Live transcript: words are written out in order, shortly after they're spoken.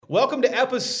Welcome to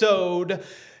episode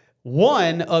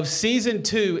 1 of season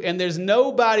 2, and there's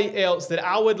nobody else that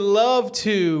I would love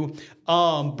to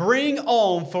bring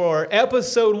on for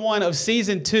episode 1 of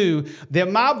season 2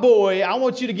 than my boy. I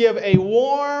want you to give a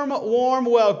warm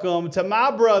welcome to my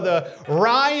brother,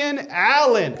 Ryan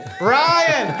Allen.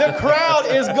 Ryan, the crowd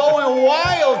is going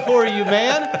wild for you,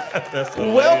 man.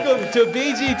 Welcome to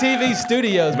BGTV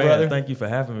Studios, man, brother. Thank you for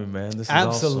having me, man. This is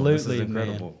absolutely awesome. This is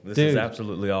incredible. Man. This Dude. is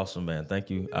absolutely awesome, man. Thank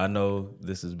you. I know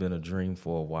this has been a dream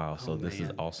for a while, so this is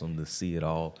awesome to see it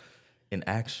all in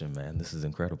action, man. This is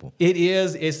incredible. It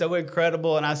is. It's so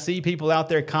incredible. And I see people out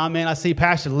there comment. I see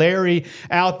Pastor Larry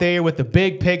out there with the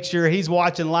big picture. He's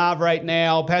watching live right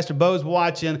now. Pastor Bo's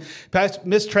watching.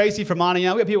 Miss Tracy from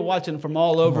Anion. We got people watching from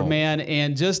all over, man.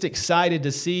 And just excited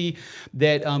to see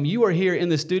that you are here in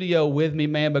the studio with me,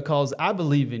 man, because I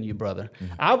believe in you, brother.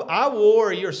 Mm-hmm. I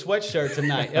wore your sweatshirt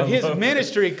tonight of his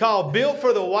ministry called Built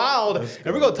for the Wild.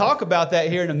 And we're going to talk about that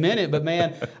here in a minute. But,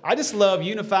 man, I just love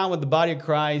unifying with the body of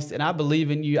Christ. And I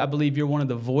believe in you. I believe you're one of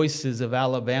the voices of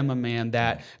Alabama, man,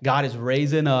 that God is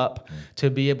raising up to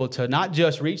be able to not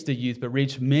just reach the youth, but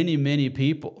reach many, many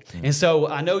people. And so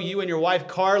I know you and your wife,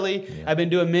 Carly, have been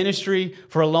doing ministry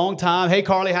for a long time. Hey,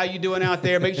 Carly, how you doing out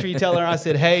there? Make sure you tell her I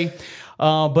said, hey.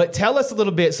 But tell us a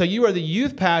little bit. So you are the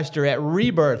youth pastor at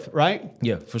Rebirth, right?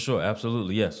 Yeah, for sure.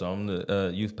 Absolutely. Yes. So I'm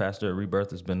the youth pastor at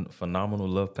Rebirth. It's been phenomenal.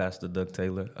 Love Pastor Doug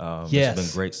Taylor. Yes. It's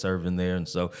been great serving there. And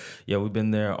so, yeah, we've been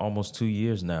there almost 2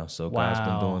 years now. So God's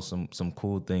been doing some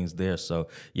cool things there. So,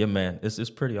 yeah, man,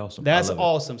 it's pretty awesome. That's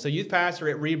awesome. So youth pastor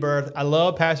at Rebirth. I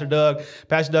love Pastor Doug.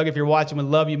 Pastor Doug, if you're watching, we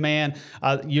love you, man.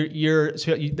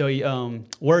 The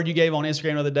word you gave on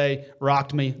Instagram the other day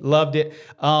rocked me. Loved it.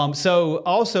 So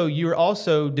also, you're also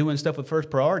doing stuff with First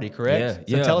Priority, correct?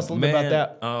 Yeah. So tell us a little bit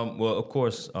about that. Well, of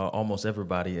course, almost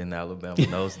everybody in Alabama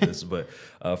knows this, but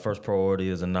First Priority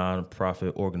is a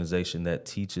nonprofit organization that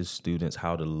teaches students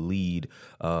how to lead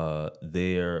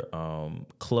their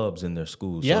clubs in their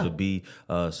schools. So to be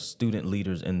student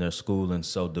leaders in their school, and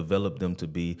so develop them to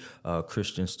be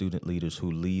Christian student leaders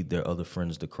who lead their other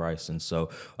friends to Christ. And so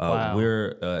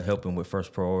we're helping with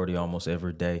First Priority almost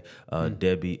every day.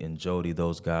 Debbie and Jody,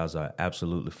 those guys are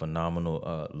absolutely phenomenal,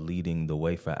 leading the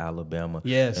way for Alabama.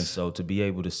 Yes. And so to be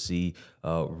able to see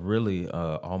really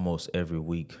almost every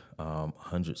week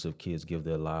hundreds of kids give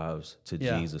their lives to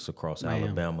Jesus across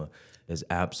Alabama is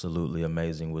absolutely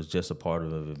amazing. Was just a part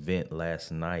of an event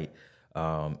last night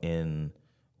in...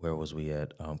 Where was we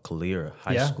at? Calera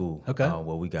High School,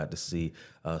 where we got to see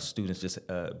students just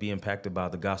be impacted by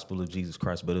the gospel of Jesus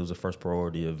Christ. But it was a First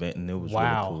Priority event, and it was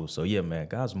really cool. So, yeah, man,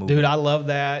 God's moving. Dude, I love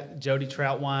that. Jody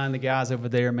Troutwine, the guys over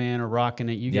there, man, are rocking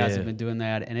it. You guys have been doing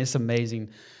that, and it's amazing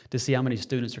to see how many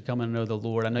students are coming to know the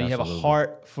Lord. I know you have a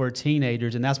heart for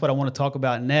teenagers, and that's what I want to talk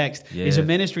about next. Is a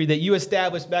ministry that you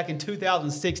established back in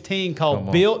 2016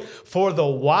 called Built for the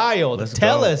Wild.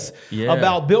 Tell us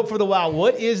about Built for the Wild.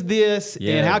 What is this,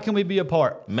 and how can we be a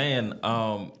part? Man,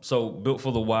 so Built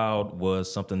for the Wild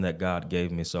was something that God gave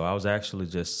me. So I was actually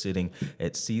just sitting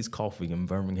at C's Coffee in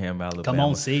Birmingham, Alabama. Come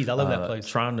on, C's. I love that place.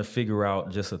 Trying to figure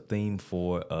out just a theme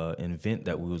for an event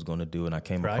that we was going to do, and I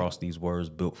came across these words,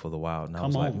 Built for the Wild. And I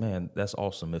was like, man, that's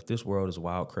awesome. If this world is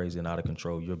wild, crazy, and out of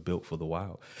control, you're built for the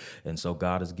wild. And so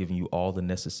God has given you all the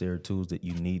necessary tools that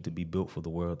you need to be built for the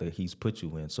world that he's put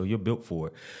you in. So you're built for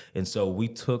it. And so we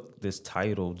took this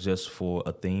title just for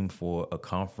a theme for a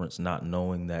conference, not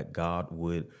knowing that God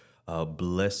would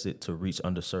bless it to reach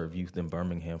underserved youth in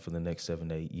Birmingham for the next 7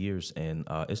 to 8 years. And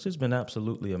it's just been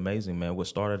absolutely amazing, man. What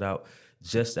started out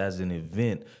just as an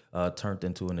event turned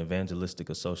into an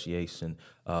evangelistic association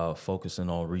focusing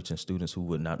on reaching students who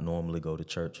would not normally go to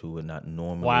church, who would not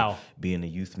normally be in the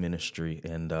youth ministry.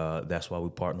 And that's why we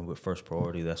partner with First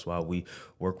Priority. That's why we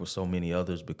work with so many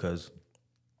others, because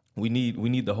we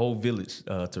need the whole village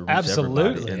to reach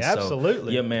everybody. And absolutely. So,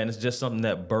 yeah, man, it's just something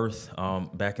that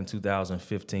birthed back in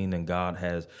 2015, and God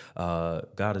has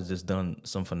just done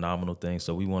some phenomenal things.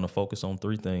 So we want to focus on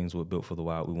 3 things with Built for the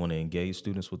Wild. We want to engage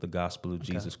students with the gospel of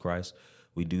Jesus Christ.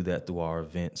 We do that through our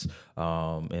events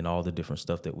and all the different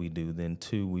stuff that we do. Then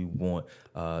 2, we want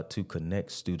to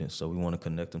connect students. So we want to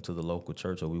connect them to the local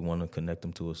church, or we want to connect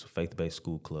them to a faith-based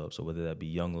school club. So whether that be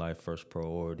Young Life, First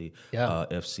Priority,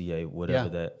 FCA, whatever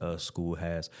that school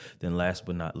has. Then last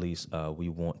but not least, we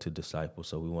want to disciple.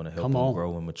 So we want to help them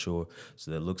grow and mature.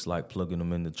 So that looks like plugging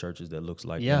them into churches. That looks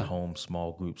like in-home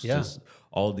small groups. Just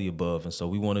all the above. And so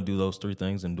we want to do those 3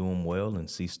 things and do them well and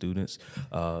see students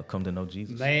come to know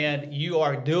Jesus. Man, you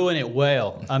people are doing it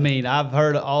well. I mean, I've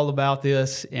heard all about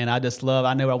this, and I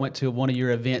know I went to one of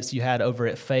your events you had over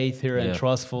at Faith here in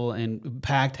Trustful, and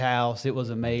packed house. It was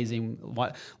amazing.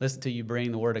 Listen to you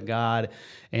bring the Word of God,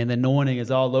 and the anointing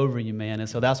is all over you, man. And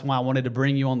so that's why I wanted to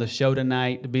bring you on the show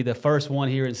tonight, to be the first one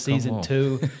here in season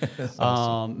 2.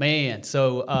 Awesome. Man,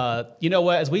 so you know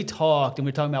what? As we talked, and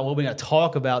we're talking about what we're going to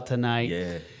talk about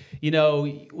tonight, you know,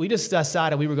 we just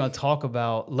decided we were going to talk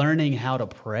about learning how to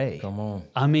pray. Come on.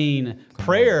 I mean,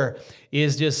 prayer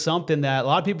is just something that a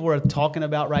lot of people are talking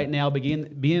about right now.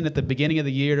 Being at the beginning of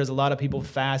the year, there's a lot of people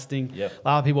fasting, a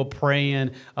lot of people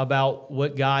praying about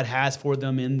what God has for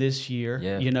them in this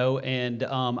year, you know, and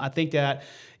I think that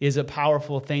is a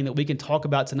powerful thing that we can talk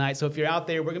about tonight. So if you're out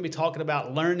there, we're going to be talking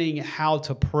about learning how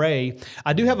to pray.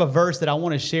 I do have a verse that I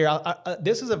want to share.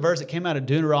 This is a verse that came out of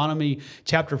Deuteronomy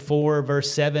chapter 4,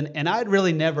 verse 7, and I'd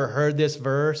really never heard this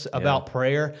verse about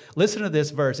prayer. Listen to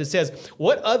this verse. It says,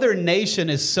 "What other nation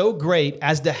is so great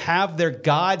as to have their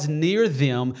gods near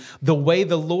them the way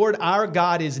the Lord our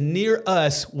God is near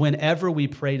us whenever we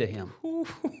pray to him?"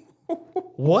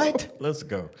 What? Let's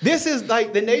go. This is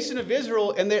like the nation of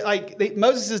Israel, and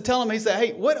Moses is telling them, he said,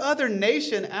 hey, what other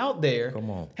nation out there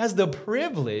has the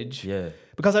privilege?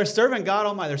 Because they're serving God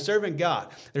Almighty. They're serving God.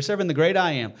 They're serving the great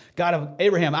I Am, God of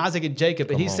Abraham, Isaac, and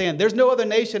Jacob. And he's saying there's no other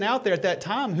nation out there at that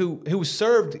time who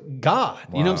served God.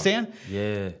 Wow. You know what I'm saying?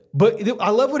 Yeah. But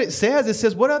I love what it says. It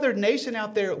says, what other nation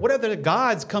out there, what other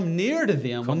gods come near to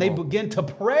them when they begin to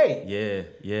pray?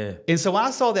 Yeah. And so when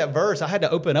I saw that verse, I had to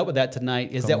open up with that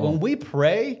tonight, is that when we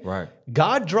pray,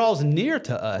 God draws near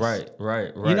to us.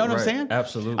 Right. You know what I'm saying?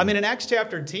 Absolutely. I mean, in Acts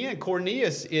chapter 10,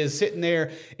 Cornelius is sitting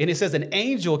there, and it says an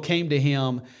angel came to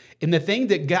him, and the thing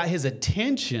that got his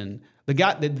attention, the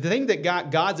thing that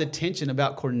got God's attention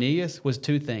about Cornelius was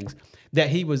two things. That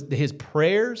his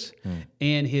prayers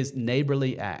and his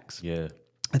neighborly acts. Yeah.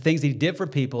 The things he did for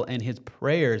people and his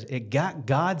prayers, it got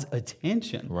God's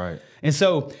attention. Right. And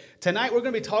so tonight we're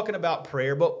going to be talking about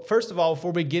prayer. But first of all,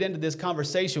 before we get into this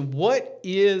conversation, what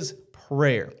is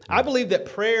prayer? I believe that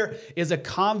prayer is a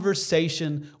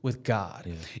conversation with God.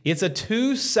 Yeah. It's a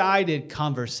two-sided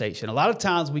conversation. A lot of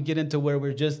times we get into where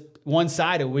we're just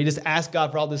one-sided. We just ask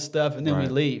God for all this stuff and then we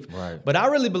leave. Right. But I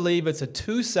really believe it's a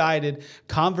two-sided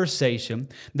conversation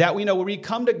that we know where you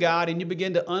come to God and you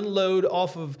begin to unload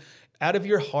out of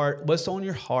your heart what's on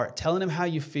your heart, telling him how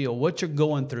you feel, what you're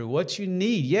going through, what you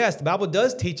need. Yes, the Bible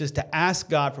does teach us to ask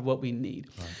God for what we need.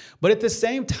 Right. But at the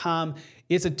same time,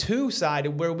 it's a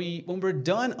two-sided where when we're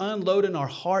done unloading our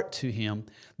heart to him,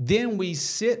 then we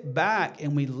sit back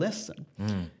and we listen.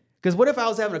 Because what if I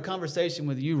was having a conversation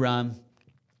with you, Ryan,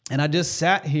 and I just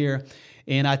sat here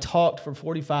and I talked for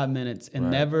 45 minutes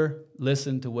and never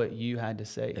listened to what you had to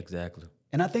say? Exactly.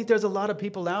 And I think there's a lot of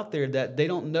people out there that they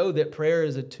don't know that prayer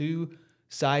is a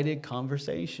two-sided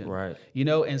conversation. Right. You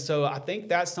know, and so I think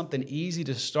that's something easy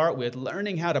to start with.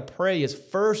 Learning how to pray is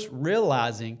first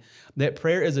realizing that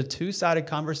prayer is a two-sided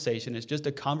conversation. It's just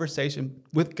a conversation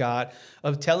with God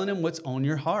of telling him what's on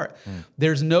your heart.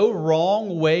 There's no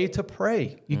wrong way to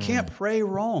pray. You can't pray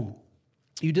wrong.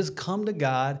 You just come to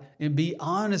God and be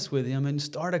honest with him and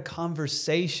start a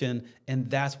conversation, and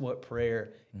that's what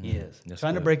prayer is.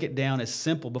 Trying to break it down is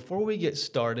simple. Before we get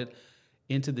started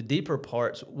into the deeper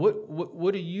parts,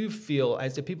 what do you feel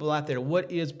as the people out there?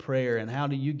 What is prayer, and how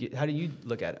do you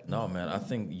look at it? No, man, I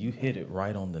think you hit it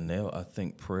right on the nail. I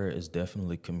think prayer is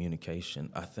definitely communication.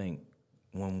 I think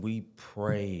when we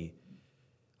pray,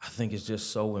 I think it's just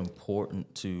so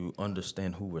important to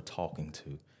understand who we're talking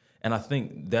to. And I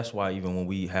think that's why even when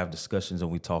we have discussions and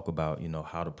we talk about,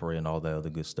 how to pray and all that other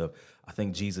good stuff, I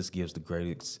think Jesus gives the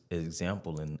great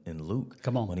example in Luke.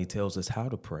 When he tells us how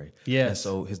to pray. Yes. And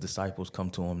so his disciples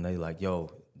come to him and they like, yo,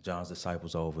 John's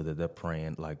disciples are over there, they're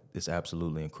praying like it's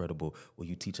absolutely incredible. Will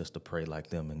you teach us to pray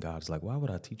like them? And God's like, why would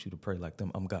I teach you to pray like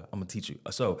them? I'm God. I'm gonna teach you.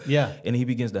 So and he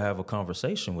begins to have a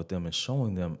conversation with them and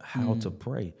showing them how to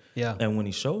pray. Yeah. And when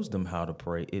he shows them how to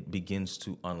pray, it begins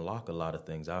to unlock a lot of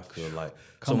things. I feel like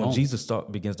when Jesus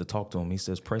begins to talk to him, he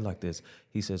says, pray like this.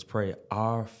 He says, pray,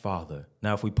 our Father.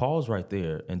 Now, if we pause right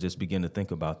there and just begin to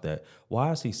think about that, why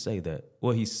does he say that?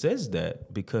 Well, he says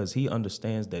that because he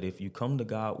understands that if you come to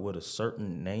God with a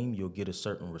certain name, you'll get a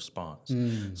certain response.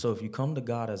 So if you come to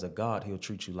God as a God, he'll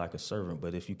treat you like a servant.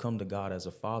 But if you come to God as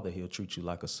a father, he'll treat you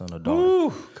like a son or daughter.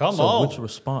 Ooh, so which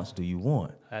response do you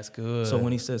want? That's good. So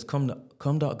when he says, come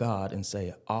to God and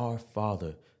say, our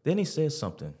Father, then he says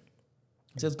something.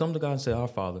 He says, come to God and say, our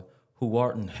Father, who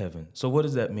art in heaven. So what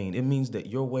does that mean? It means that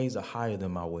your ways are higher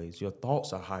than my ways. Your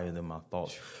thoughts are higher than my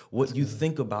thoughts. What you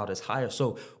think about is higher.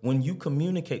 So when you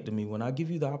communicate to me, when I give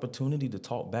you the opportunity to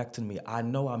talk back to me, I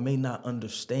know I may not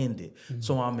understand it. Mm-hmm.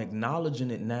 So I'm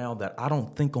acknowledging it now that I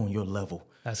don't think on your level.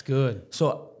 That's good.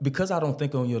 So because I don't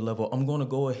think on your level, I'm going to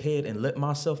go ahead and let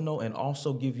myself know and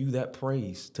also give you that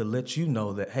praise to let you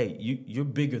know that, hey, you're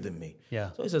bigger than me. Yeah.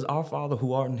 So he says, our Father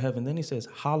who art in heaven. Then he says,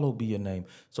 hallowed be your name.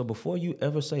 So before you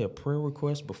ever say a prayer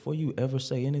request, before you ever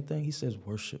say anything, he says,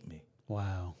 worship me.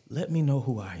 Wow. Let me know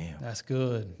who I am. That's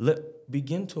good.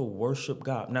 Begin to worship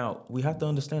God. Now, we have to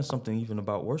understand something even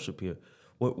about worship here.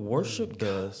 What worship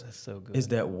does is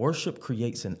that worship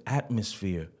creates an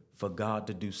atmosphere for God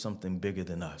to do something bigger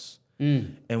than us.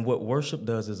 And what worship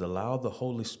does is allow the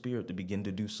Holy Spirit to begin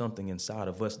to do something inside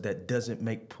of us that doesn't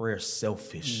make prayer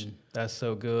selfish. That's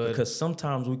so good. Because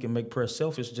sometimes we can make prayer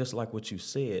selfish, just like what you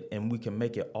said, and we can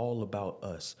make it all about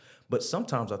us. But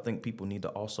sometimes I think people need to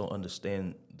also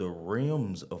understand the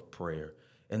realms of prayer.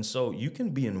 And so you can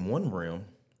be in one realm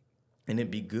and it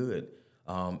be good.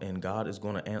 And God is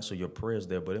going to answer your prayers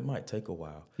there, but it might take a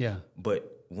while. Yeah.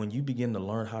 But when you begin to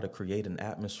learn how to create an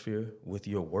atmosphere with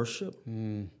your worship,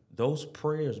 those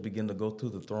prayers begin to go through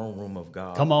the throne room of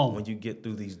God. Come on. When you get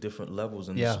through these different levels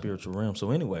in the spiritual realm.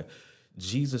 So anyway,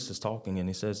 Jesus is talking and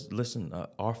he says, listen,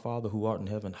 our Father who art in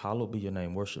heaven, hallowed be your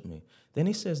name, worship me. Then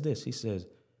he says this, he says,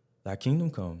 thy kingdom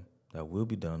come, thy will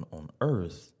be done on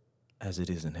earth as it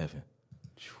is in heaven.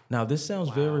 Now, this sounds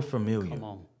very familiar. Come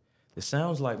on. It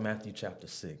sounds like Matthew chapter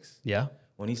 6. Yeah.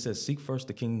 When he says, seek first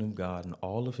the kingdom of God and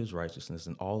all of his righteousness,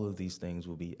 and all of these things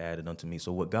will be added unto me.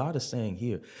 So what God is saying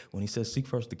here, when he says, seek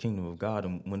first the kingdom of God,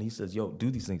 and when he says, yo, do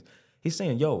these things, he's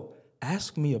saying, yo,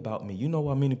 ask me about me. You know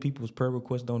why many people's prayer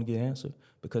requests don't get answered?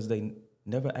 Because they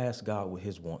never ask God what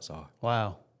his wants are.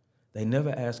 Wow. They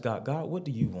never ask God, God, what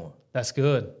do you want? That's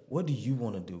good. What do you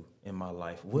want to do in my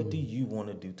life? What do you want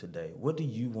to do today? What do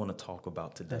you want to talk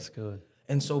about today? That's good.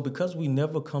 And so because we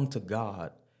never come to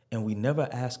God and we never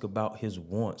ask about his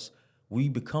wants, we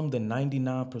become the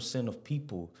 99% of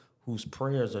people whose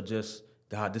prayers are just,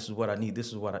 God, this is what I need. This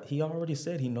is what he already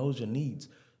said he knows your needs.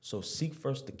 So seek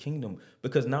first the kingdom,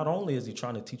 because not only is he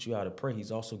trying to teach you how to pray,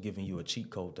 he's also giving you a cheat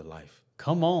code to life.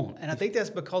 Come on. And I think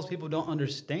that's because people don't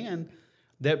understand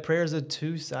that prayer is a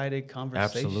two-sided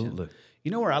conversation. Absolutely.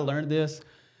 You know where I learned this?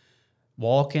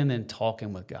 Walking and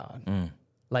talking with God.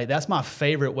 Like, that's my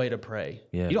favorite way to pray.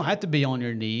 Yeah. You don't have to be on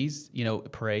your knees,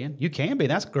 praying. You can be.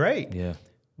 That's great. Yeah.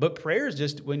 But prayer is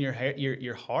just when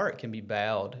your heart can be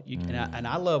bowed. And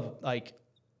I love, like,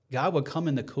 God would come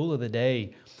in the cool of the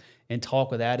day and talk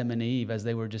with Adam and Eve as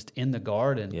they were just in the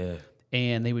garden. Yeah.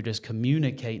 And they were just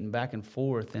communicating back and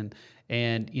forth. And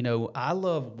I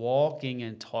love walking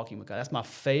and talking with God. That's my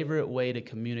favorite way to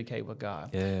communicate with God.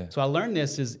 Yeah. So I learned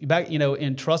this is back,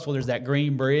 in Trustful, there's that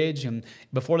green bridge. And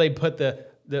before they put the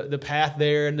path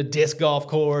there and the disc golf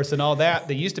course and all that,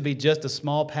 there used to be just a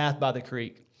small path by the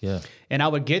creek. Yeah. And I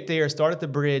would get there, start at the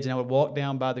bridge, and I would walk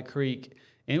down by the creek.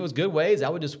 And it was good ways. I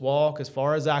would just walk as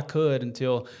far as I could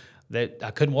until that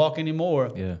I couldn't walk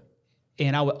anymore. Yeah.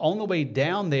 And I would, on the way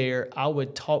down there, I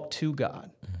would talk to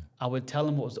God. I would tell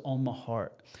him what was on my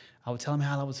heart. I would tell him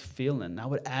how I was feeling. I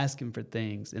would ask him for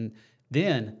things. And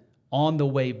then on the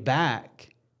way back,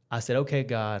 I said, okay,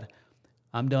 God,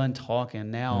 I'm done talking.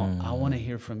 Now I want to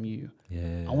hear from you.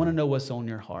 Yeah. I want to know what's on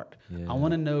your heart. Yeah. I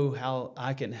want to know how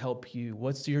I can help you.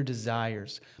 What's your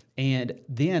desires? And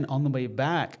then on the way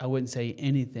back, I wouldn't say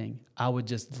anything. I would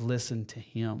just listen to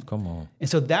him. Come on. And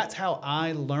so that's how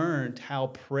I learned how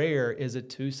prayer is a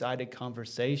two-sided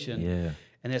conversation. Yeah.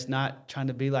 And it's not trying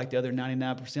to be like the other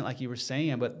 99%, like you were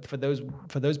saying, but for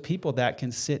those people that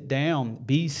can sit down,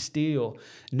 be still,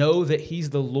 know that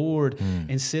he's the Lord,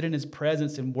 and sit in his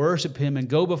presence and worship him and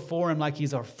go before him like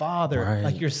he's our Father,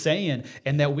 like you're saying,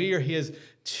 and that we are his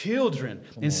children,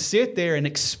 and sit there in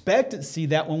expectancy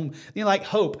that when, like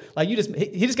Hope, like he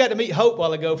just got to meet Hope a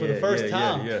while ago for the first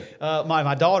time.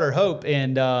 My daughter Hope,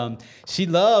 and she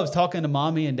loves talking to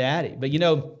mommy and daddy, but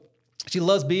she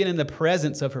loves being in the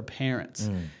presence of her parents.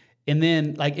 And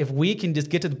then, like, if we can just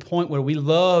get to the point where we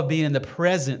love being in the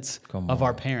presence of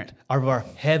our parent, of our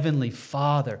Heavenly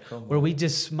Father, where we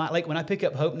just smile. Like, when I pick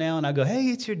up Hope now and I go, hey,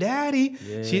 it's your daddy,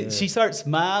 she starts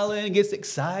smiling and gets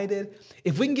excited.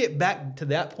 If we can get back to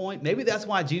that point, maybe that's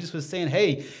why Jesus was saying,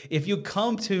 hey, if you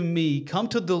come to me, come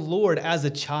to the Lord as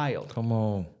a child. Come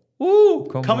on. Woo!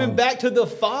 Coming back to the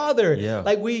Father. Yeah.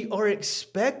 Like, we are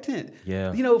expectant.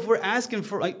 Yeah. If we're asking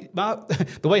for, like,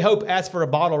 the way Hope asks for a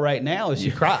bottle right now is she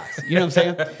cries. You know what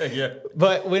I'm saying? Yeah.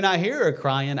 But when I hear her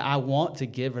crying, I want to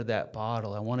give her that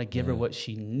bottle. I want to give her what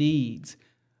she needs.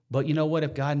 But you know what?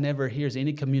 If God never hears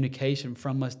any communication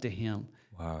from us to him,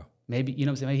 wow. Maybe, you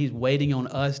know what I'm saying? Maybe he's waiting on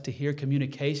us to hear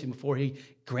communication before he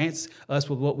grants us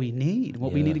with what we need,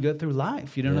 what we need to go through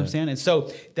life. You know what I'm saying? And so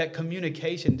that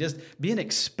communication, just being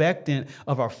expectant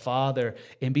of our Father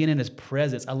and being in his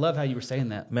presence. I love how you were saying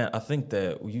that. Man, I think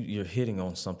that you're hitting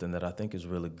on something that I think is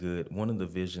really good. One of the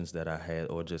visions that I had,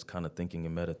 or just kind of thinking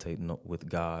and meditating with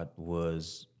God,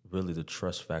 was really the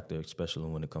trust factor, especially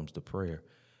when it comes to prayer.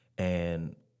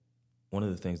 And one of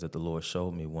the things that the Lord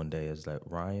showed me one day is that,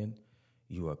 Ryan,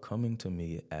 you are coming to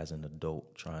me as an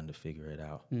adult trying to figure it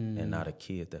out, and not a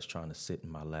kid that's trying to sit in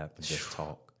my lap and just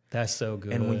talk. That's so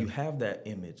good. And when you have that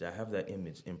image, I have that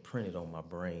image imprinted on my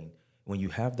brain. When you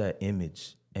have that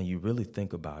image and you really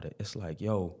think about it, it's like,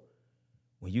 yo,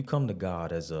 when you come to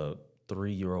God as a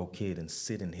 3-year-old kid and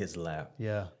sit in his lap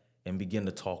and begin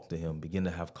to talk to him, begin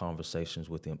to have conversations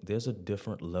with him, there's a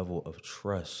different level of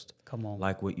trust. Come on.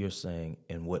 Like what you're saying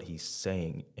and what he's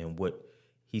saying and what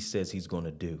he says he's going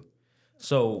to do.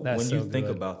 So when you think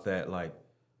about that, like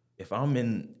if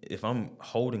I'm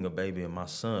holding a baby and my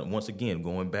son, once again,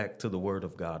 going back to the word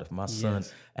of God, if my son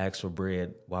asks for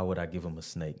bread, why would I give him a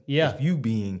snake? Yeah. If you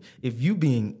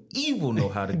being evil know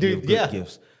how to give good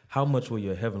gifts, how much will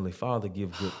your heavenly Father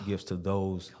give good gifts to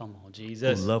those Come on,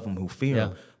 Jesus. who love him, who fear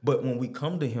him? But when we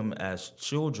come to him as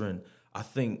children, I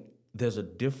think there's a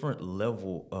different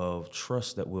level of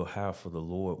trust that we'll have for the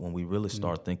Lord when we really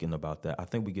start thinking about that. I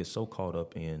think we get so caught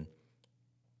up in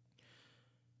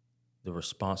the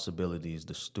responsibilities,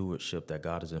 the stewardship that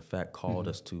God has in fact called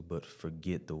us to, but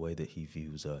forget the way that he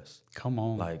views us. Come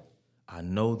on. Like, I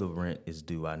know the rent is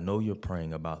due. I know you're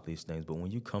praying about these things, but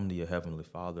when you come to your heavenly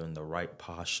Father in the right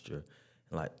posture,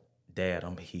 like, Dad,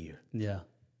 I'm here. Yeah.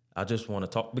 I just want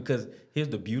to talk, because here's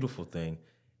the beautiful thing.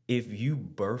 If you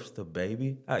birth the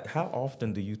baby, like, how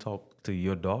often do you talk to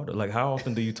your daughter? Like, how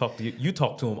often do you talk to you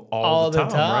talk to him all the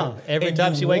time, right? Every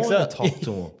time she wakes up. Talk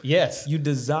to him. Yes. You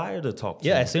desire to talk to him.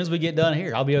 Yeah, as soon as we get done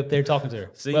here, I'll be up there talking to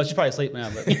her. See? Well, she's probably asleep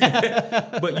now,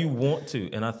 but but you want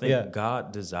to. And I think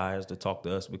God desires to talk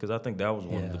to us, because I think that was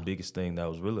one of the biggest things that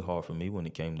was really hard for me when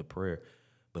it came to prayer.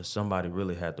 But somebody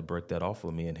really had to break that off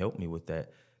of me and help me with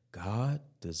that. God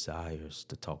desires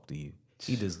to talk to you.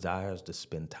 He desires to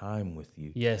spend time with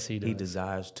you. Yes, he does. He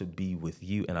desires to be with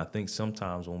you. And I think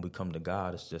sometimes when we come to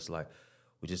God, it's just like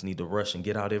we just need to rush and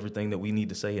get out everything that we need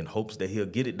to say in hopes that he'll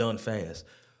get it done fast,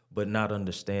 but not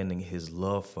understanding his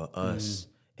love for us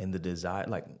and the desire.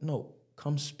 Like, no,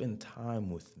 come spend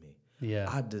time with me. Yeah.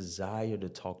 I desire to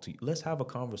talk to you. Let's have a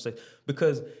conversation.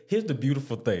 Because here's the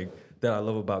beautiful thing that I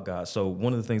love about God. So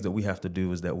one of the things that we have to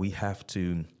do is that we have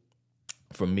to,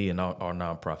 for me and our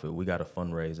nonprofit, we got to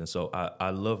fundraise. And so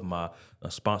I love my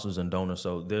sponsors and donors.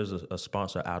 So there's a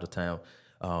sponsor out of town,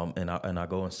 and I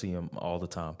go and see him all the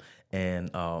time. And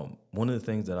one of the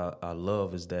things that I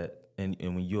love is that, and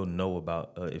when you'll know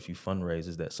about if you fundraise,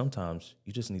 is that sometimes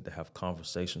you just need to have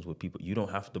conversations with people. You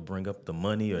don't have to bring up the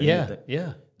money or anything.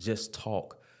 Yeah. Just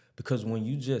talk. Because when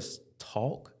you just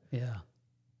talk,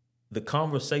 the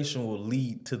conversation will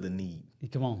lead to the need.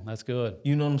 Come on, that's good.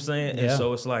 You know what I'm saying? Yeah. And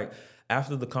so it's like,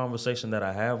 after the conversation that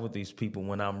I have with these people,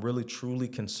 when I'm really truly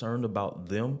concerned about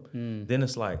them, then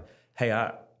it's like, hey,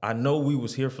 I know we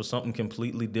was here for something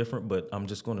completely different, but I'm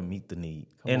just going to meet the need.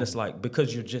 It's like,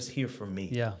 because you're just here for me.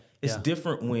 Yeah. It's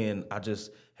different when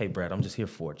hey, Brad, I'm just here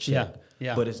for a check.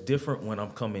 Yeah. But it's different when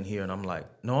I'm coming here and I'm like,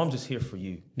 no, I'm just here for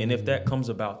you. And if that comes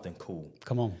about, then cool.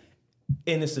 Come on.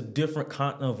 And it's a different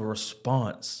kind of a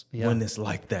response when it's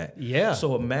like that. Yeah.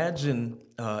 So imagine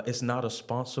it's not a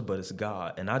sponsor, but it's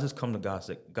God. And I just come to God and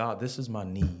say, God, this is my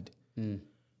need,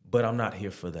 but I'm not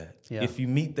here for that. Yeah. If you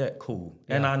meet that, cool.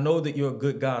 Yeah. And I know that you're a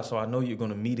good God, so I know you're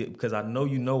going to meet it, because I know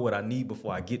you know what I need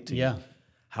before I get to you.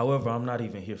 However, I'm not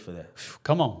even here for that.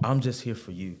 Come on. I'm just here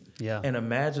for you. Yeah. And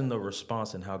imagine the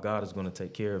response and how God is going to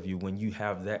take care of you when you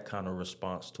have that kind of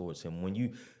response towards him. When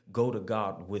you go to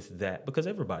God with that, because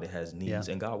everybody has needs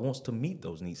and God wants to meet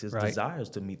those needs. His desires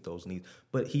to meet those needs,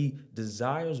 but he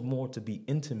desires more to be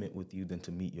intimate with you than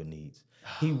to meet your needs.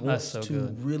 He wants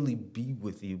to really be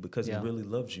with you because he really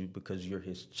loves you, because you're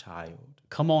his child.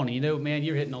 Come on. You know, man,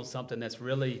 you're hitting on something that's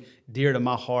really dear to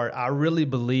my heart. I really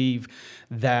believe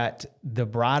that the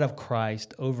bride of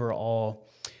Christ overall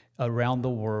around the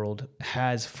world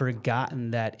has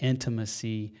forgotten that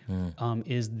intimacy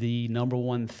is the number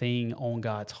one thing on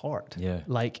God's heart. Yeah.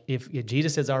 Like if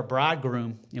Jesus is our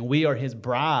bridegroom and we are his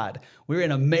bride, we're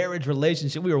in a marriage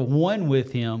relationship. We are one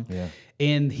with him. Yeah.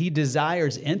 And he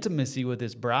desires intimacy with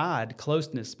his bride,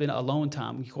 closeness, spend alone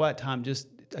time, quiet time, just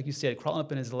like you said, crawling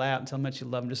up in his lap and telling him how much you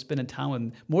love him, just spending time with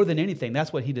him. More than anything,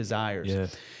 that's what he desires. Yeah.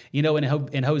 You know,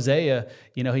 in Hosea,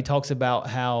 you know, he talks about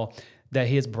how that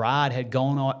his bride had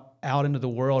gone out into the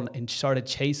world and started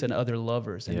chasing other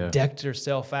lovers and decked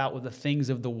herself out with the things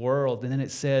of the world. And then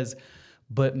it says,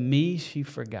 but me she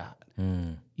forgot.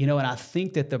 You know, and I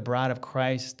think that the bride of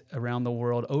Christ around the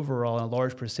world overall, in a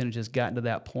large percentage, has gotten to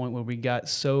that point where we got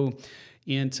so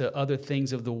into other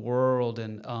things of the world,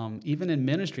 and even in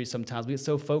ministry sometimes we get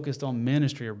so focused on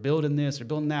ministry or building this or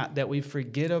building that we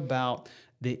forget about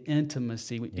the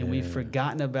intimacy, and we've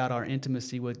forgotten about our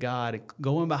intimacy with God,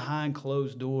 going behind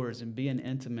closed doors and being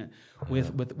intimate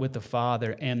with the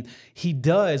Father. And he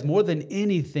does, more than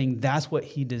anything, that's what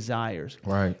he desires.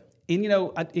 Right. And, you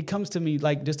know, it comes to me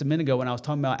like just a minute ago when I was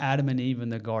talking about Adam and Eve in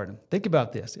the garden. Think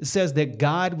about this. It says that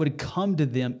God would come to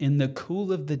them in the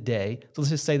cool of the day. So let's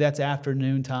just say that's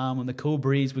afternoon time when the cool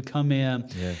breeze would come in.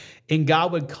 Yeah. And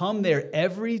God would come there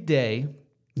every day,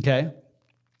 okay,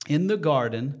 in the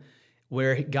garden,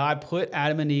 where God put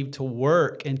Adam and Eve to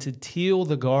work and to till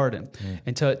the garden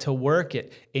and to work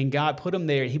it. And God put them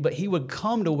there. But he would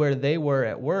come to where they were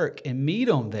at work and meet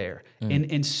them there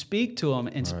and speak to them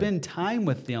and spend time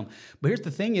with them. But here's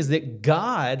the thing is that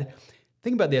God,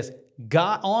 think about this,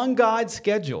 God on God's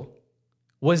schedule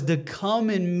was to come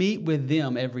and meet with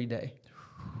them every day.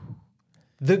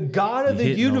 The God of the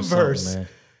universe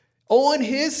on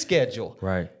his schedule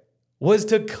was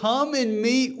to come and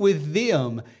meet with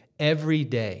them every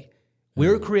day.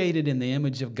 We're created in the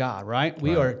image of God, right?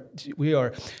 We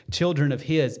are children of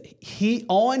his. He,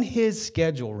 on his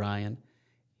schedule, Ryan,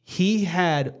 he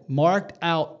had marked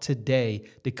out today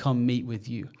to come meet with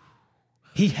you.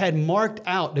 He had marked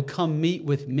out to come meet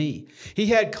with me. He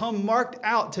had marked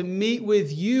out to meet with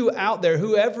you out there,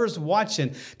 whoever's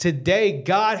watching. Today,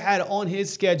 God had on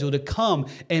his schedule to come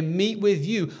and meet with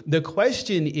you. The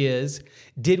question is,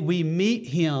 did we meet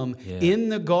him in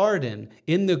the garden,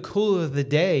 in the cool of the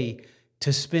day,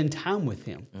 to spend time with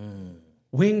him?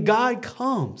 When God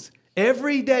comes,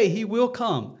 every day he will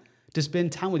come to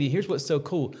spend time with you. Here's what's so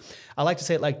cool. I like to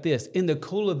say it like this. In the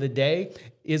cool of the day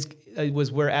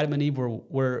was where Adam and Eve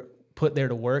were put there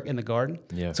to work in the garden.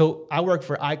 Yeah. So I work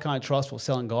for Icon Trustful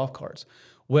selling golf carts.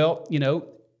 Well, you know,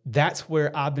 that's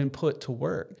where I've been put to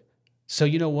work. So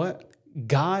you know what?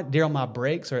 God, during my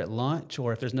breaks or at lunch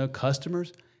or if there's no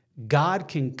customers, God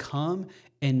can come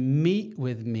and meet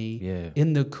with me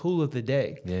in the cool of the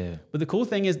day. Yeah. But the cool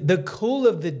thing is the cool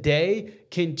of the day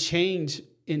can change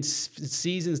in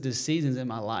seasons to seasons in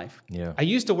my life. Yeah. I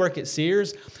used to work at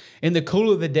Sears, and the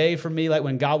cool of the day for me, like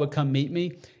when God would come meet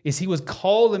me, is he was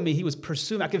calling me, he was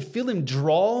pursuing. I could feel him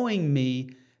drawing me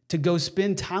to go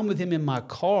spend time with him in my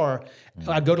car.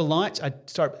 I'd go to lunch. I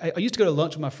used to go to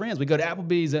lunch with my friends. We'd go to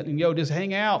Applebee's and just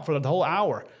hang out for the whole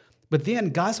hour. But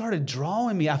then God started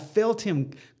drawing me. I felt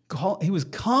him call. He was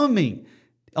coming.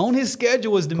 On his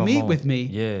schedule was to meet with me.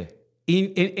 Yeah.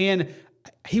 And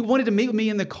he wanted to meet with me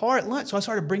in the car at lunch. So I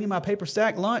started bringing my paper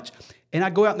sack lunch, and I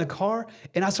go out in the car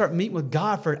and I start meeting with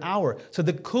God for an hour. So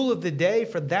the cool of the day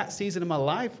for that season of my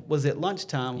life was at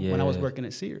lunchtime when I was working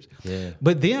at Sears. Yeah.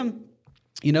 But then,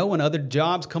 you know, when other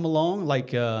jobs come along,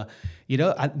 like,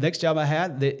 next job I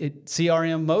had, at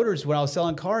CRM Motors, when I was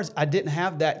selling cars, I didn't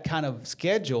have that kind of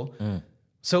schedule.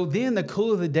 So then the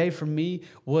cool of the day for me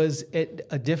was at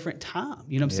a different time.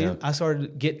 You know what I'm saying? I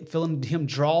started feeling him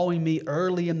drawing me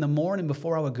early in the morning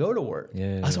before I would go to work.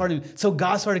 So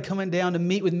God started coming down to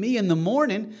meet with me in the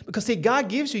morning because, see, God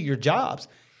gives you your jobs.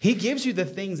 He gives you the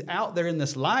things out there in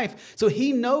this life. So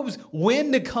he knows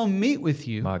when to come meet with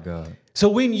you. My God. So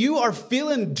when you are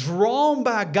feeling drawn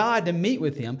by God to meet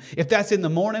with him, if that's in the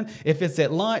morning, if it's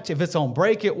at lunch, if it's on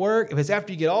break at work, if it's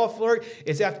after you get off work,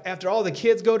 it's after all the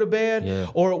kids go to bed,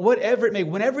 or whatever it may,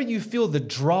 whenever you feel the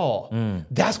draw,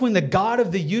 that's when the God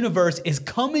of the universe is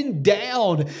coming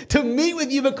down to meet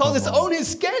with you because it's on his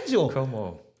schedule. Come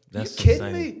on. That's you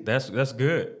kidding me? That's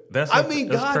good. That's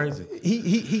God, crazy.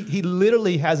 He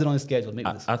literally has it on his schedule.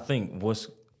 I think what's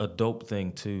a dope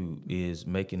thing too is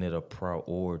making it a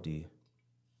priority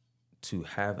to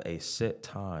have a set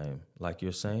time, like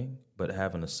you're saying, but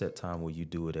having a set time where you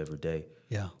do it every day.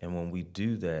 Yeah. And when we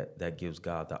do that, that gives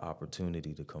God the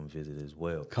opportunity to come visit as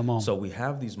well. Come on. So we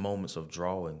have these moments of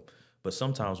drawing, but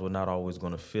sometimes we're not always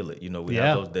going to feel it. You know, we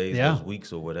have those days, those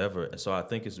weeks or whatever. And so I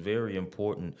think it's very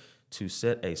important to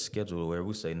set a schedule where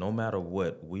we say, no matter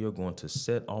what, we are going to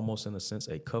set, almost in a sense,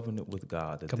 a covenant with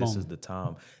God that this is the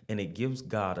time. And it gives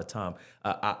God a time.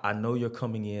 I know you're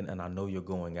coming in and I know you're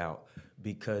going out,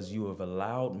 because you have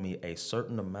allowed me a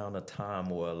certain amount of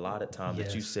time or allotted time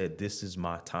that you said, this is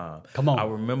my time. Come on. I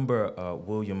remember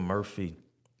William Murphy.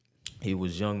 He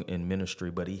was young in ministry,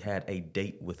 but he had a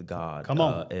date with God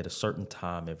at a certain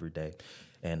time every day.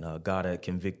 and God had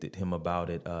convicted him about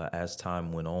it as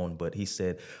time went on. But he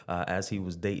said as he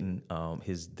was dating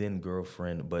his then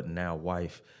girlfriend, but now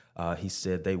wife, he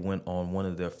said they went on one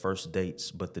of their first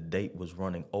dates, but the date was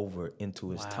running over into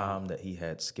his time that he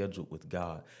had scheduled with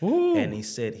God. Ooh. And he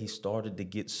said he started to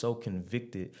get so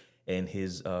convicted. And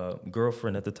his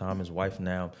girlfriend at the time, his wife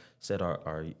now, said,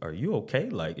 "Are you okay?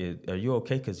 Like, are you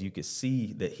okay?" Because you could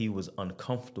see that he was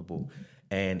uncomfortable,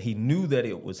 and he knew that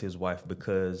it was his wife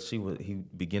because he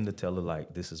began to tell her,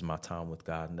 like, "This is my time with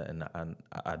God, and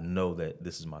I know that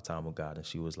this is my time with God." And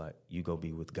she was like, "You go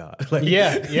be with God." Like,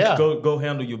 yeah. Go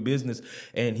handle your business.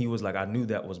 And he was like, "I knew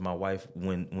that was my wife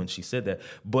when she said that."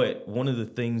 But one of the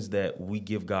things that we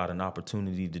give God an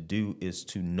opportunity to do is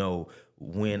to know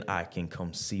when I can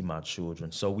come see my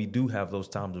children. So we do have those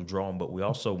times of drawing, but we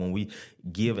also, when we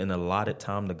give an allotted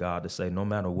time to God to say, no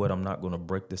matter what, I'm not going to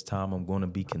break this time. I'm going to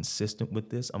be consistent with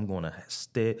this. I'm going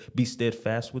to be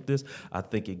steadfast with this. I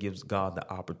think it gives God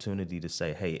the opportunity to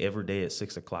say, hey, every day at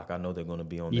 6 o'clock, I know they're going to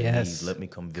be on their knees. Let me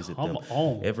come visit them.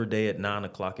 Every day at 9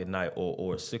 o'clock at night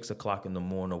or 6 o'clock in the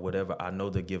morning or whatever, I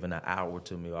know they're giving an hour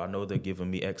to me, or I know they're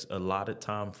giving me allotted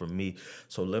time for me.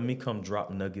 So let me come drop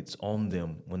nuggets on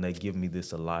them when they give me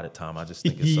this allotted time. I just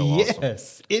think it's so awesome.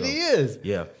 Yes, it is.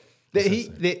 Yeah.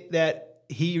 That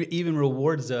he even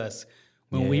rewards us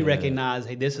when we recognize,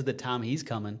 hey, this is the time he's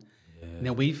coming. Yeah. And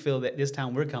then we feel that this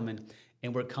time we're coming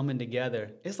and we're coming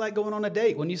together. It's like going on a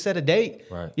date. When you set a date,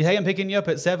 you hey, I'm picking you up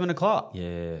at 7 o'clock.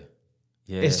 Yeah.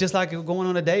 It's just like going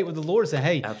on a date with the Lord, saying,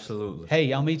 hey, absolutely.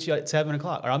 Hey, I'll meet you at 7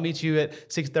 o'clock, or I'll meet you at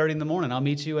 6:30 in the morning. I'll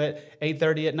meet you at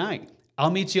 8:30 at night.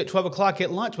 I'll meet you at 12 o'clock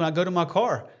at lunch when I go to my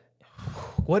car.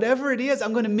 Whatever it is,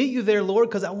 I'm going to meet you there, Lord,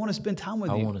 because I want to spend time with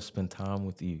you. I want to spend time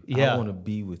with you. Yeah. I want to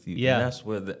be with you. Yeah. And that's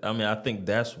where, I think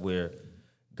that's where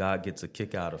God gets a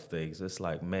kick out of things. It's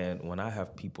like, man, when I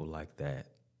have people like that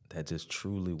just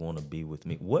truly want to be with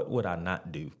me, what would I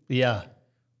not do? Yeah.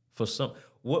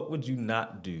 What would you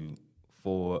not do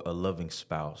for a loving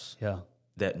spouse? Yeah.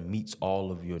 That meets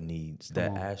all of your needs,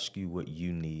 that asks you what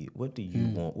you need. What do you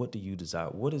want? What do you desire?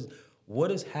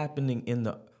 What is happening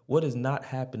what is not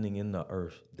happening in the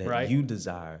earth that you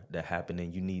desire to happen,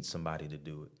 and you need somebody to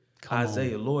do it?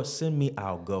 Isaiah, Lord, send me,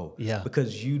 I'll go. Yeah.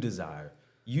 Because you desire.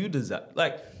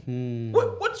 Like,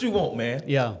 what you want, man?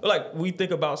 Yeah. Like, we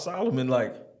think about Solomon,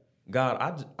 like,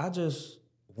 God, I just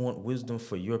want wisdom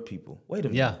for your people. Wait a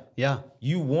minute. Yeah.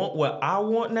 You want what I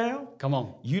want now? Come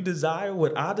on. You desire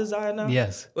what I desire now?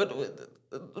 Yes.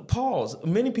 But pause.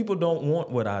 Many people don't want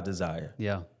what I desire.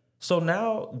 Yeah. So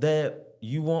now that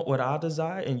you want what I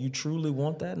desire and you truly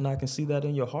want that, and I can see that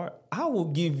in your heart, I will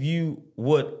give you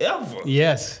whatever.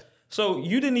 Yes. So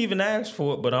you didn't even ask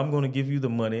for it, but I'm going to give you the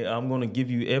money. I'm going to give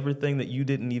you everything that you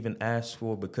didn't even ask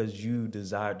for because you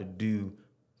desired to do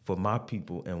for my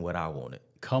people and what I wanted.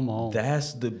 Come on.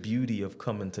 That's the beauty of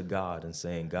coming to God and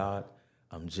saying, God,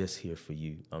 I'm just here for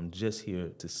you. I'm just here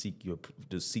to seek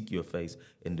your face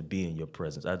and to be in your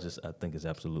presence. I think it's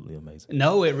absolutely amazing.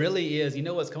 No, it really is. You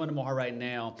know what's coming to my heart right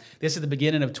now? This is the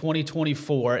beginning of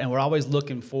 2024, and we're always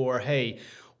looking for, hey,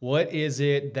 what is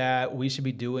it that we should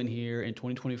be doing here in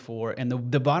 2024? And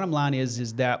the bottom line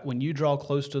is that when you draw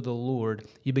close to the Lord,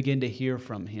 you begin to hear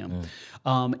from him.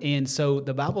 And so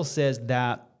the Bible says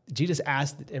that Jesus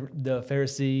asked the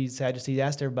Pharisees, Sadducees,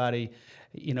 asked everybody,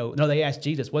 they asked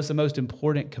Jesus, what's the most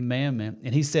important commandment?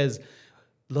 And he says,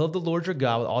 love the Lord your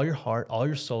God with all your heart, all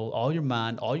your soul, all your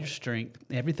mind, all your strength,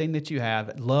 everything that you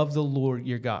have. Love the Lord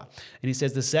your God. And he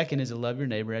says the second is to love your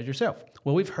neighbor as yourself.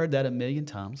 Well, we've heard that a million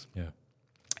times. Yeah.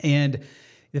 And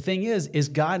the thing is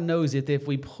God knows that if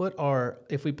we put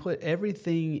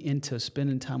everything into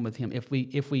spending time with him,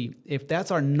 if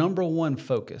that's our number one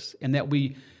focus, and that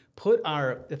we put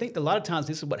I think a lot of times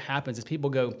this is what happens is people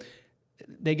go,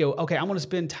 okay, I'm going to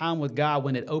spend time with God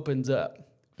when it opens up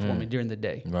for me during the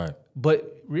day. Right.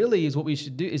 But really is what we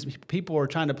should do is people are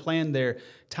trying to plan their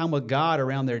time with God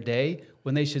around their day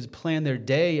when they should plan their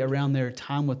day around their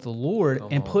time with the Lord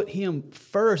and put him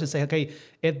first and say, okay,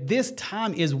 at this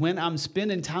time is when I'm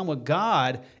spending time with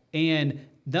God and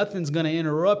nothing's going to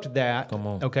interrupt that. Come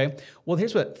on. Okay. Well,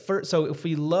 here's what. So if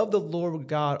we love the Lord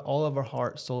God, all of our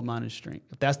heart, soul, mind, and strength,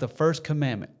 if that's the first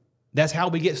commandment, that's how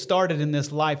we get started in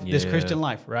this life, this Christian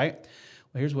life, right?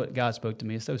 Well, here's what God spoke to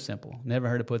me. It's so simple. Never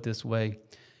heard it put this way.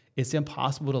 It's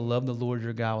impossible to love the Lord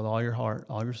your God with all your heart,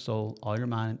 all your soul, all your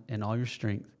mind, and all your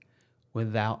strength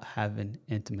without having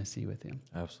intimacy with him.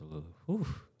 Absolutely.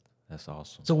 Oof, that's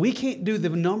awesome. So we can't do the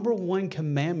number one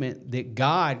commandment that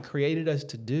God created us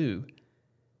to do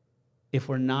if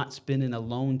we're not spending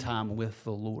alone time with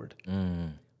the Lord.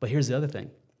 But here's the other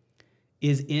thing.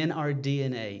 Is in our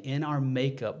DNA, in our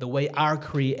makeup, the way our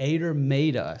Creator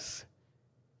made us,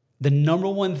 the number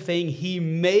one thing he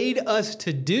made us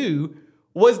to do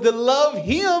was to love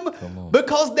him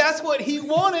because that's what he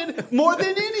wanted more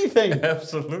than anything.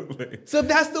 Absolutely. So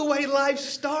that's the way life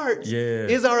starts. Yeah.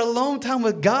 Is our alone time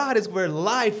with God is where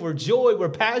life, where joy, where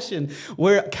passion,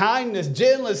 where kindness,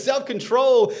 gentleness,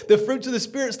 self-control, the fruits of the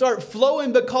Spirit start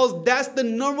flowing because that's the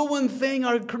number one thing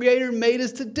our Creator made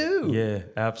us to do. Yeah,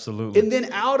 absolutely. And then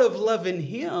out of loving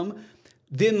him,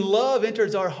 then love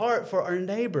enters our heart for our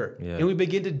neighbor. Yeah. And we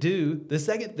begin to do the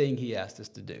second thing he asked us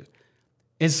to do.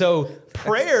 And so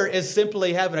prayer is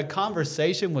simply having a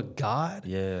conversation with God.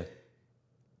 Yeah.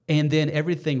 And then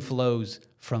everything flows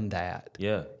from that.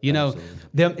 Yeah. You know,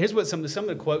 here's what some of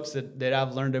the quotes that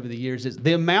I've learned over the years is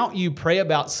the amount you pray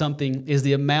about something is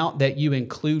the amount that you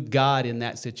include God in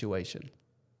that situation.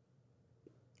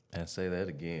 And say that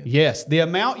again. Yes. The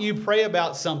amount you pray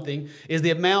about something is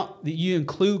the amount that you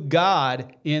include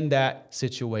God in that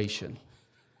situation.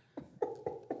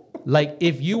 Like,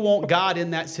 if you want God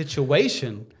in that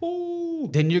situation,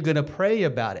 then you're going to pray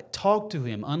about it. Talk to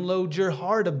him. Unload your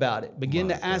heart about it. Begin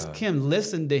to ask him.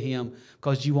 Listen to him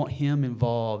because you want him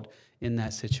involved in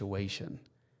that situation.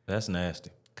 That's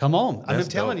nasty. Come on. I'm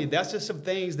telling you, that's just some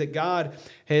things that God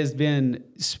has been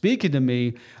speaking to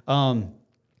me.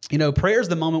 You know, prayer is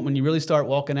the moment when you really start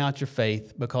walking out your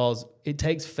faith because it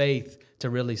takes faith to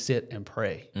really sit and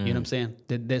pray. You know what I'm saying?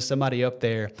 There's somebody up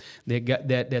there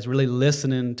that's really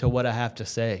listening to what I have to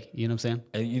say. You know what I'm saying?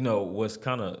 And you know, what's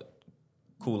kind of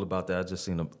cool about that, I just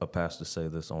seen a pastor say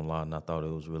this online, and I thought it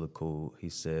was really cool. He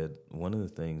said, one of the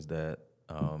things that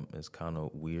is kind of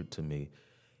weird to me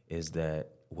is that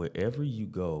wherever you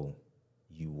go,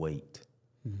 you wait.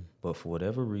 But for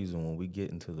whatever reason, when we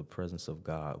get into the presence of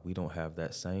God, we don't have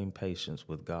that same patience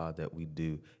with God that we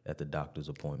do at the doctor's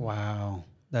appointment. Wow.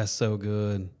 That's so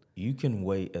good. You can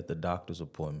wait at the doctor's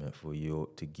appointment for you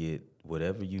to get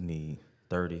whatever you need,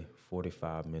 30,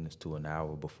 45 minutes to an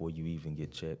hour before you even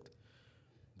get checked.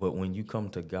 But when you come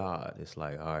to God, it's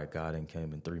like, all right, God ain't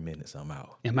came in 3 minutes, I'm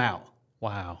out. I'm out.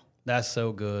 Wow. That's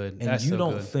so good. And that's you so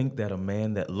don't good. think that a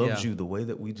man that loves you the way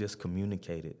that we just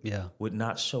communicated would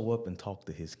not show up and talk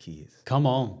to his kids. Come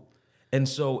on. And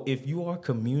so if you are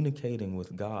communicating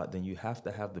with God, then you have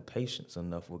to have the patience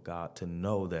enough with God to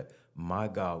know that my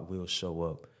God will show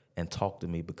up and talk to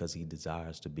me because he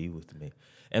desires to be with me.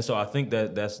 And so I think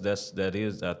that's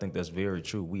very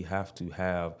true. We have to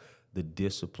have the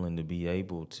discipline to be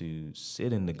able to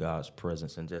sit into God's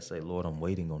presence and just say, Lord, I'm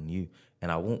waiting on you.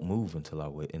 And I won't move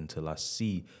until I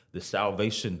see the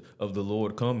salvation of the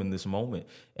Lord come in this moment.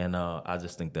 And I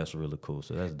just think that's really cool.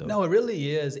 So that's dope. No, it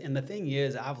really is. And the thing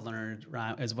is, I've learned,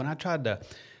 Ryan, is when I tried to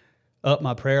up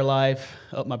my prayer life,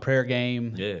 up my prayer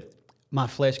game, my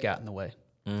flesh got in the way.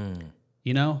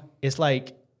 You know, it's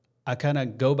like I kind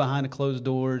of go behind the closed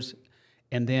doors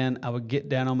and then I would get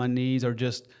down on my knees or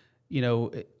just, you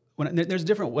know, there's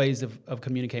different ways of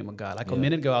communicating with God. Like a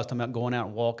minute ago, I was talking about going out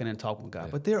and walking and talking with God.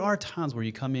 But there are times where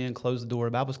you come in, close the door,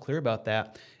 the Bible's clear about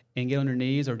that, and get on your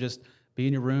knees or just be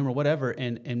in your room or whatever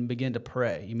and begin to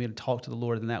pray. You mean to talk to the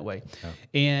Lord in that way. Yeah.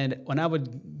 And when I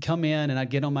would come in and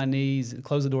I'd get on my knees and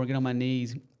close the door and get on my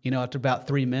knees, you know, after about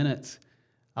 3 minutes,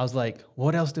 I was like,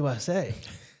 what else do I say?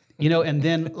 You know, and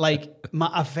then like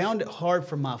I found it hard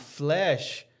for my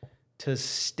flesh to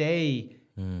stay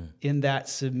in that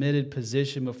submitted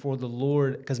position before the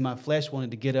Lord because my flesh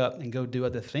wanted to get up and go do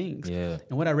other things. Yeah.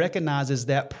 And what I recognize is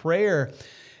that prayer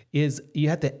is you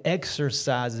have to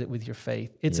exercise it with your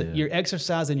faith. You're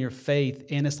exercising your faith.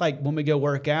 And it's like when we go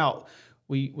work out,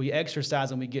 we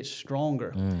exercise and we get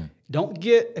stronger.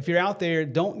 If you're out there,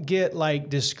 don't get like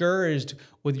discouraged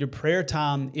with your prayer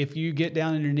time if you get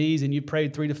down on your knees and you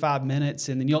prayed 3 to 5 minutes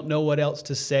and then you don't know what else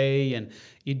to say and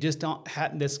you just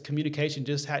this communication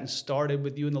just hadn't started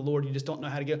with you and the Lord. You just don't know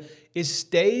how to go.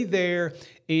 Stay there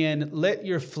and let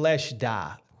your flesh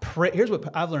die. Here's what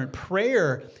I've learned.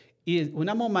 Prayer is when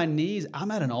I'm on my knees,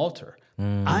 I'm at an altar.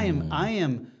 I'm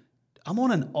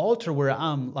on an altar where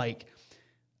I'm like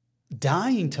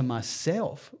dying to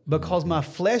myself because my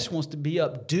flesh wants to be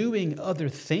up doing other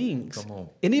things. Come on.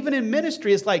 And even in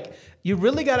ministry, it's like you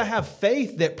really got to have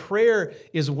faith that prayer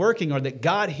is working or that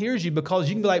God hears you because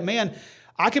you can be like, man,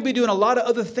 I could be doing a lot of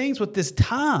other things with this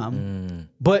time,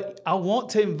 but I want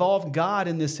to involve God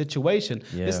in this situation.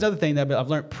 Yeah. This is another thing that I've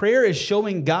learned. Prayer is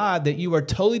showing God that you are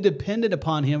totally dependent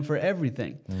upon him for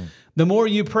everything. The more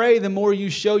you pray, the more you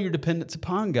show your dependence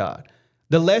upon God.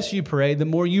 The less you pray, the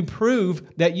more you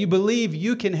prove that you believe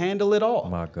you can handle it all.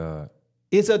 My God.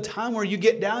 It's a time where you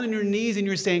get down on your knees and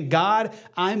you're saying, God,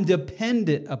 I'm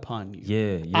dependent upon you.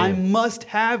 Yeah. I must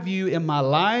have you in my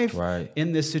life, Right.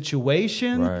 in this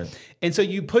situation. Right. And so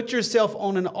you put yourself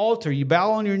on an altar. You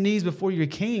bow on your knees before your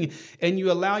king, and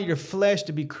you allow your flesh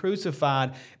to be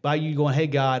crucified by you going, hey,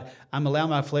 God, I'm allowing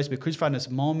my flesh to be crucified in this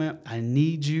moment. I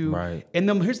need you. Right. And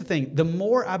then here's the thing. The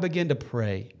more I begin to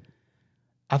pray,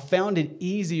 I found it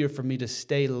easier for me to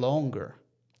stay longer.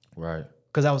 Right.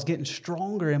 Because I was getting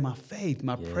stronger in my faith.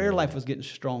 My prayer life was getting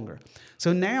stronger.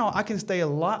 So now I can stay a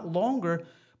lot longer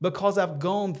because I've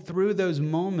gone through those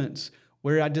moments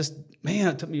where I just, man,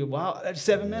 it took me a while. That's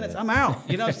 7 minutes. I'm out.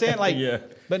 You know what I'm saying? Like,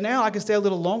 But now I can stay a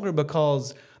little longer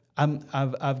because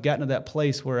I've gotten to that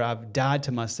place where I've died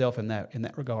to myself in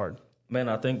that regard. Man,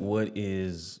 I think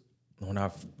when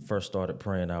I first started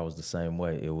praying, I was the same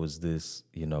way. It was this,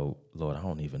 Lord, I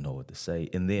don't even know what to say.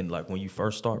 And then like when you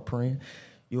first start praying,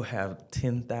 you'll have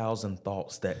 10,000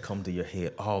 thoughts that come to your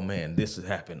head. Oh man, this has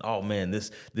happened. Oh man,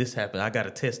 this happened. I got to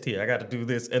test here. I got to do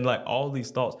this. And like all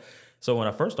these thoughts. So when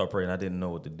I first started praying, I didn't know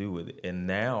what to do with it. And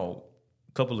now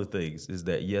a couple of things is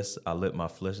that, yes, I let my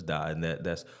flesh die.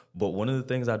 And but one of the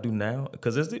things I do now,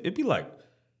 because it'd be like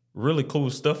really cool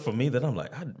stuff for me that I'm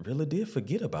like, I really did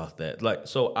forget about that. Like,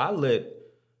 so I let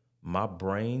my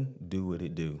brain do what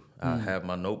it do. I have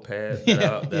my notepad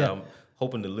that I'm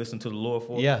hoping to listen to the Lord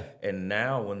for. Yeah. And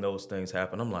now when those things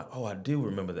happen, I'm like, oh, I do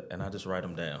remember that. And I just write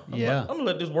them down. I'm Yeah. like, I'm going to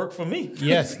let this work for me.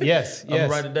 Yes. I'm going to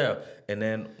write it down. And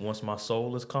then once my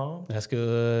soul is calm, That's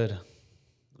good.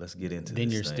 let's get into Then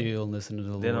this you're thing. still listening to the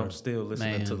Lord. Then I'm still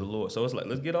listening to the Lord. So it's like,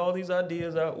 let's get all these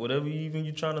ideas out. Whatever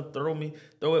you're trying to throw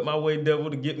it my way, devil,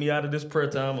 to get me out of this prayer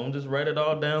time. I'm just write it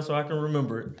all down so I can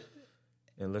remember it.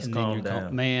 And let's calm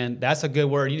down. Man, that's a good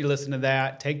word. You need to listen to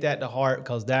that. Take that to heart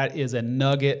because that is a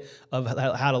nugget of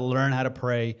how to learn how to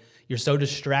pray. You're so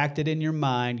distracted in your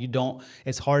mind.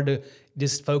 It's hard to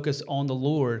just focus on the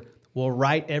Lord. Well,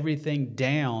 write everything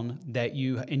down that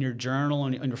you, in your journal,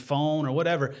 on your phone or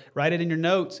whatever, write it in your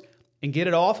notes and get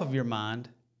it off of your mind.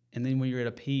 And then when you're at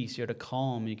a peace, you're at a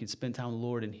calm, you can spend time with the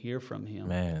Lord and hear from Him.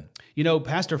 Man.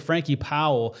 Pastor Frankie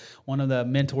Powell, one of the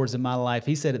mentors in my life,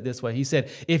 he said it this way. He said,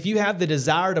 if you have the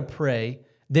desire to pray,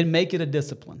 then make it a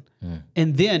discipline.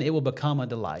 And then it will become a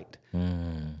delight.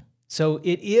 So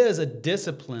it is a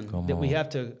discipline that we have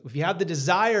to, if you have the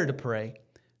desire to pray,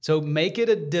 so make it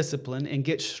a discipline and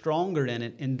get stronger in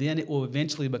it, and then it will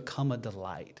eventually become a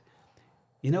delight.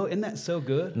 Isn't that so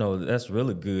good? No, that's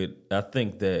really good. I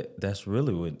think that's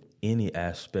really with any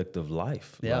aspect of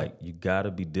life. Yeah. Like, you got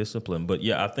to be disciplined. But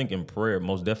yeah, I think in prayer,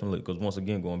 most definitely, because once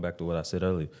again, going back to what I said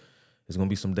earlier, there's going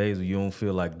to be some days where you don't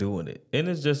feel like doing it. And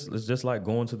it's just like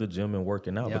going to the gym and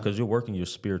working out because you're working your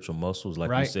spiritual muscles,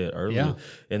 like you said earlier.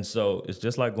 Yeah. And so it's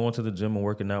just like going to the gym and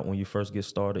working out. When you first get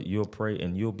started, you'll pray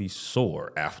and you'll be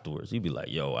sore afterwards. You'll be like,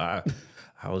 yo, I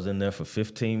was in there for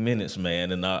 15 minutes,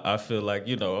 man, and I feel like,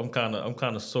 I'm kind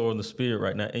of sore in the spirit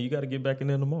right now, and you got to get back in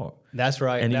there tomorrow. That's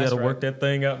right. And you got to work that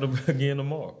thing out again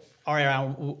tomorrow. All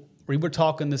right, we were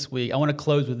talking this week. I want to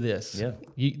close with this.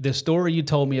 Yeah. The story you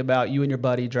told me about you and your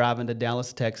buddy driving to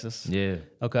Dallas, Texas. Yeah.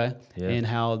 Okay. Yeah. And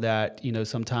how that,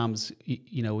 sometimes,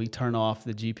 we turn off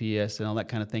the GPS and all that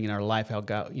kind of thing in our life, how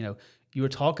God, you were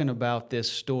talking about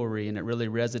this story, and it really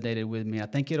resonated with me. I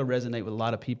think it'll resonate with a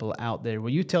lot of people out there. Will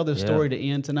you tell the story to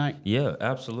end tonight? Yeah,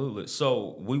 absolutely.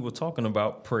 So we were talking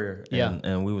about prayer,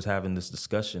 and we was having this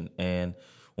discussion. And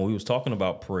when we was talking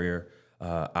about prayer,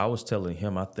 I was telling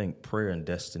him I think prayer and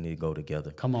destiny go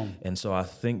together. Come on. And so I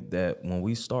think that when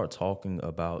we start talking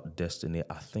about destiny,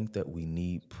 I think that we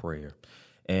need prayer.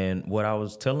 And what I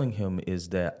was telling him is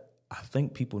that I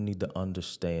think people need to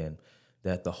understand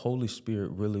that the Holy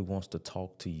Spirit really wants to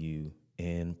talk to you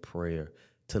in prayer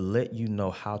to let you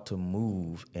know how to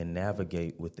move and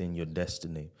navigate within your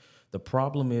destiny. The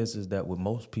problem is that with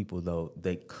most people, though,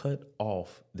 they cut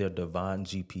off their divine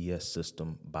GPS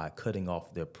system by cutting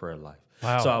off their prayer life.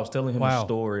 Wow. So I was telling him a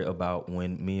story about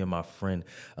when me and my friend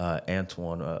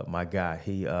Antoine, my guy,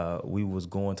 we was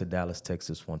going to Dallas,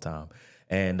 Texas one time.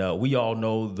 And we all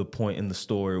know the point in the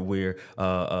story where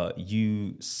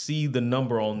you see the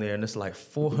number on there and it's like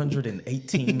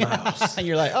 418 miles. And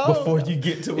you're like, oh. Before you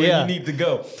get to where you need to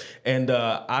go. And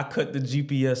I cut the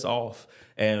GPS off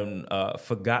and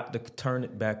forgot to turn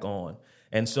it back on.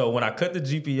 And so when I cut the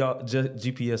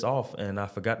GPS off and I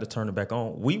forgot to turn it back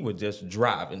on, we were just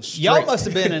driving straight. Y'all must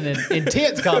have been in an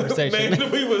intense conversation.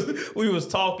 Man, we was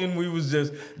talking, we was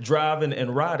just driving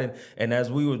and riding. And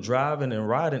as we were driving and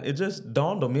riding, it just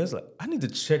dawned on me. It's like, I need to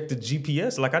check the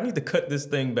GPS. Like, I need to cut this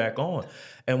thing back on.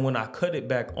 And when I cut it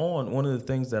back on, one of the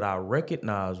things that I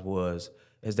recognized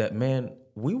is that, man,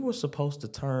 we were supposed to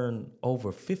turn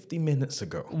over 50 minutes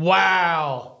ago.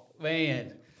 Wow,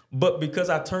 man. But because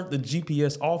I turned the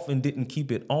GPS off and didn't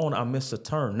keep it on, I missed a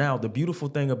turn. Now, the beautiful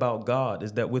thing about God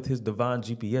is that with his divine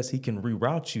GPS, he can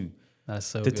reroute you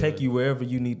to take you wherever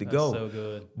you need to go. So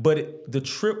good. But the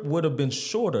trip would have been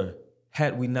shorter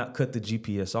had we not cut the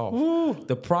GPS off. Ooh.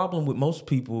 The problem with most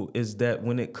people is that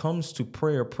when it comes to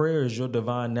prayer, prayer is your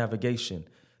divine navigation.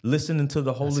 Listening to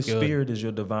the Holy Spirit is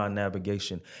your divine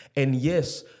navigation. And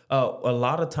yes, a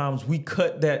lot of times we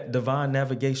cut that divine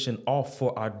navigation off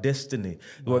for our destiny,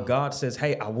 where God says,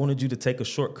 hey, I wanted you to take a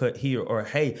shortcut here, or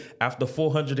hey, after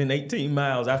 418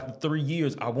 miles, after 3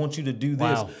 years, I want you to do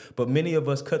this. But many of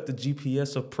us cut the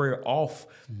GPS of prayer off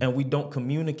and we don't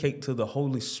communicate to the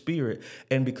Holy Spirit.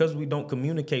 And because we don't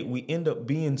communicate, we end up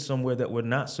being somewhere that we're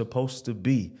not supposed to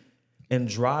be, and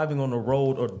driving on the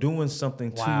road or doing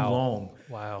something too long.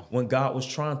 When God was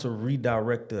trying to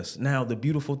redirect us. Now, the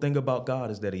beautiful thing about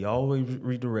God is that he always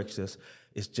redirects us.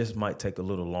 It just might take a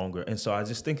little longer. And so I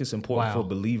just think it's important for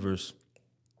believers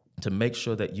to make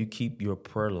sure that you keep your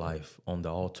prayer life on the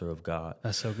altar of God.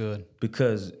 That's so good.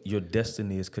 Because your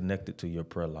destiny is connected to your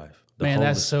prayer life. Man,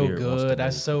 that's so good.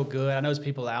 That's so good. I know there's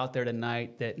people out there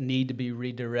tonight that need to be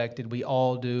redirected. We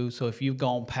all do. So if you've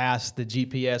gone past the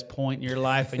GPS point in your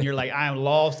life and you're like, I am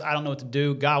lost, I don't know what to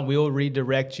do, God will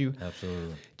redirect you.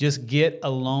 Absolutely. Just get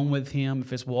alone with him.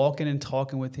 If it's walking and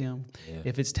talking with him,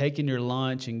 if it's taking your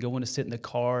lunch and going to sit in the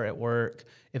car at work,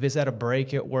 if it's at a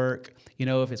break at work,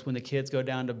 if it's when the kids go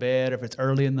down to bed, if it's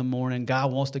early in the morning,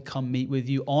 God wants to come meet with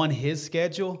you on his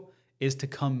schedule. Is to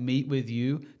come meet with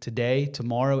you today,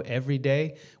 tomorrow, every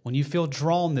day. When you feel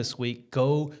drawn this week,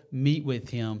 go meet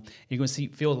with him. You're going to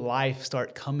feel life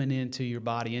start coming into your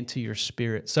body, into your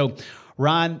spirit. So,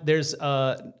 Ryan,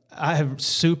 I have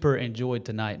super enjoyed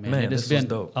tonight, man. It has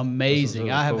been amazing.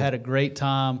 Really I have had a great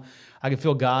time. I can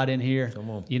feel God in here,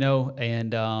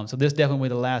 and so this definitely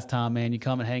the last time, man, you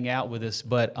come and hang out with us.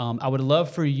 But I would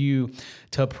love for you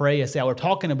to pray us out. We're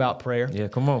talking about prayer. Yeah,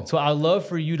 come on. So I'd love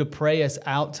for you to pray us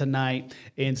out tonight.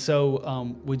 And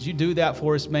so would you do that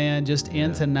for us, man? Just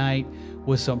end tonight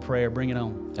with some prayer. Bring it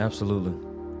on. Absolutely.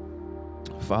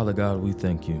 Father God, we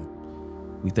thank you.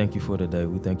 We thank you for today.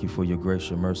 We thank you for your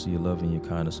grace, your mercy, your love, and your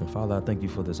kindness. And Father, I thank you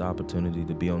for this opportunity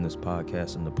to be on this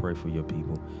podcast and to pray for your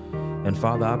people. And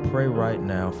Father, I pray right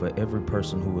now for every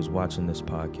person who is watching this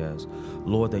podcast,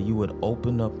 Lord, that you would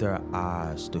open up their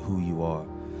eyes to who you are.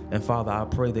 And Father, I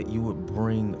pray that you would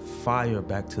bring fire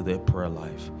back to their prayer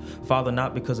life. Father,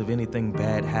 not because of anything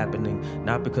bad happening,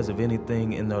 not because of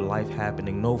anything in their life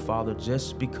happening. No, Father,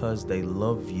 just because they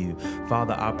love you.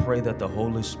 Father, I pray that the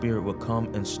Holy Spirit will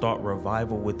come and start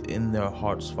revival within their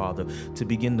hearts, Father, to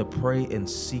begin to pray and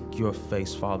seek your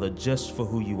face, Father, just for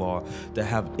who you are, to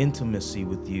have intimacy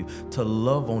with you, to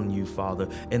love on you, Father.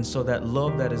 And so that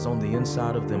love that is on the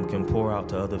inside of them can pour out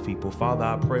to other people. Father,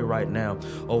 I pray right now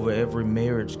over every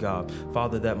marriage, God,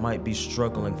 Father, that might be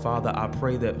struggling. Father, I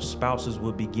pray that spouses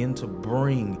will begin to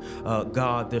bring,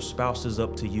 God, their spouses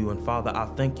up to you. And Father, I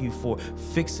thank you for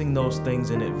fixing those things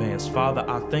in advance. Father,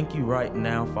 I thank you right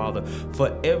now, Father,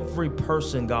 for every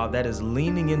person, God, that is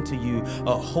leaning into you,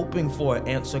 hoping for an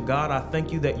answer. God, I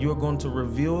thank you that you're going to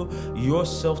reveal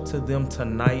yourself to them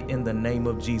tonight in the name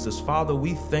of Jesus. Father,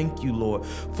 we thank you, Lord,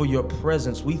 for your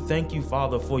presence. We thank you,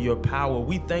 Father, for your power.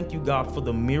 We thank you, God, for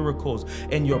the miracles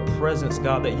and your presence,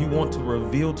 God, that you want to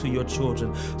reveal to your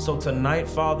children. So tonight,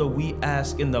 Father, we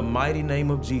ask in the mighty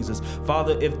name of Jesus,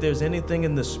 Father, if there's anything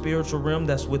in the spiritual realm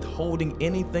that's withholding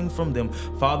anything from them,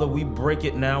 Father, we break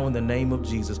it now in the name of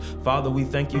Jesus. Father, we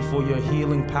thank you for your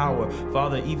healing power.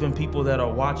 Father, even people that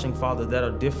are watching, Father, that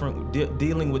are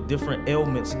dealing with different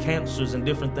ailments, cancers, and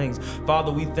different things.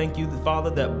 Father, we thank you, Father,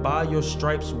 that by your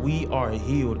stripes we are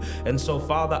healed. And so,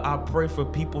 Father, I pray for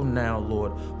people now,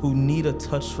 Lord, who need a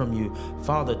touch from you.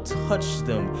 Father, touch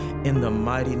them in the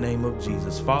mighty name of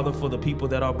Jesus. Father, for the people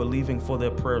that are believing for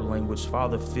their prayer language,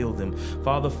 Father, fill them.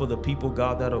 Father, for the people,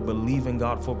 God, that are believing,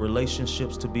 God, for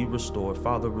relationships to be restored,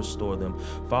 Father, restore them.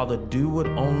 Father, do what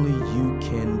only you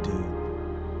can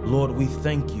do. Lord, we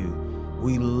thank you.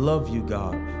 We love you,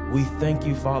 God. We thank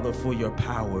you, Father, for your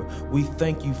power. We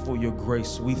thank you for your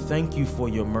grace. We thank you for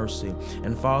your mercy.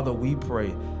 And Father, we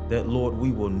pray that, Lord,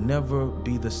 we will never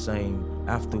be the same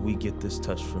after we get this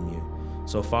touch from you.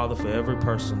 So, Father, for every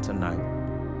person tonight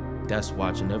that's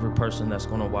watching, every person that's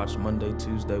going to watch Monday,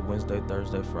 Tuesday, Wednesday,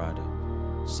 Thursday, Friday,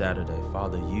 Saturday,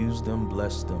 Father, use them,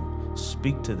 bless them,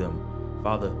 speak to them.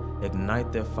 Father,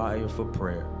 ignite their fire for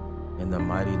prayer. In the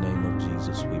mighty name of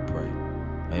Jesus, we pray.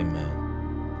 Amen.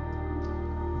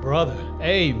 Brother,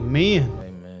 amen.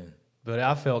 Amen. But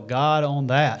I felt God on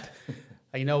that.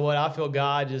 You know what? I feel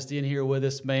God just in here with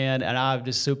us, man, and I've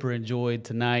just super enjoyed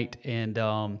tonight. And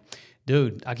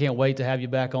dude, I can't wait to have you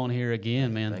back on here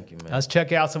again, man. Thank you, man. Let's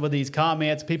check out some of these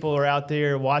comments. People are out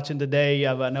there watching today.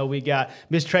 I know we got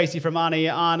Miss Tracy from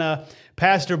Anna.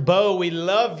 Pastor Bo, we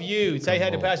love you. Say hey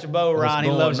to Pastor Bo, Ron.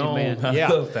 He loves you, man.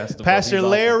 Yeah. Pastor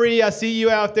Larry, awesome. I see you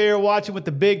out there watching with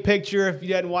the big picture. If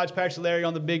you hadn't watched Pastor Larry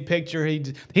on the big picture,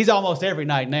 he's almost every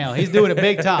night now. He's doing it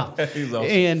big time. He's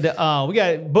awesome. And we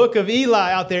got Book of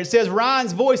Eli out there. It says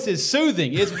Ron's voice is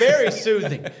soothing. It's very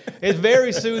soothing. It's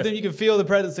very soothing. You can feel the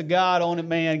presence of God on it,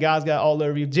 man. God's got all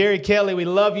over you. Jerry Kelly, we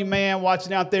love you, man.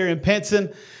 Watching out there in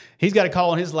Pinson. He's got a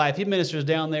call in his life. He ministers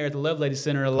down there at the Love Lady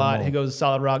Center a lot. He goes to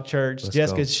Solid Rock Church. Let's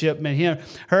Jessica go. Shipman,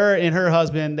 her and her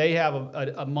husband, they have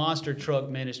a monster truck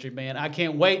ministry, man. I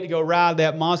can't wait to go ride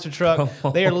that monster truck.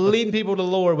 They are leading people to the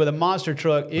Lord with a monster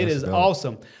truck. It is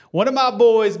awesome. One of my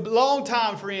boys,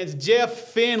 longtime friends, Jeff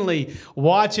Finley,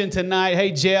 watching tonight.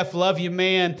 Hey, Jeff, love you,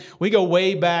 man. We go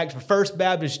way back to First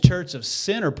Baptist Church of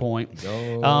Centerpoint.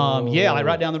 Like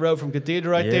right down the road from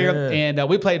Cathedral there. And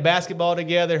we played basketball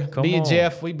together. Me and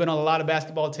Jeff, we've been on a lot of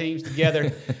basketball teams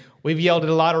together. We've yelled at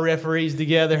a lot of referees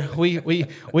together. We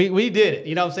did it.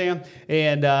 You know what I'm saying?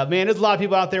 And, man, there's a lot of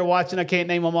people out there watching. I can't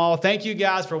name them all. Thank you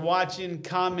guys for watching,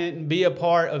 comment, and be a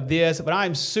part of this. But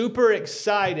I'm super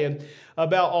excited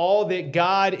about all that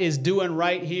God is doing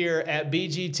right here at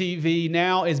BGTV.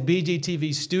 Now is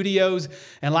BGTV Studios.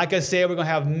 And like I said, we're going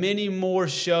to have many more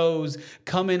shows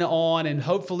coming on. And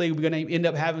hopefully we're going to end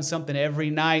up having something every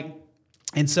night.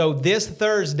 And so this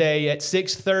Thursday at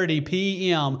 6:30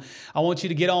 p.m., I want you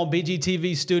to get on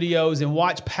BGTV Studios and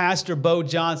watch Pastor Bo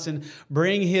Johnson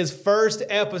bring his first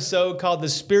episode called The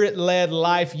Spirit-Led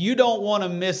Life. You don't want to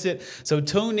miss it, so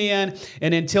tune in.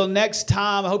 And until next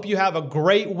time, I hope you have a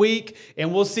great week,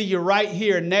 and we'll see you right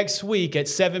here next week at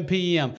 7 p.m.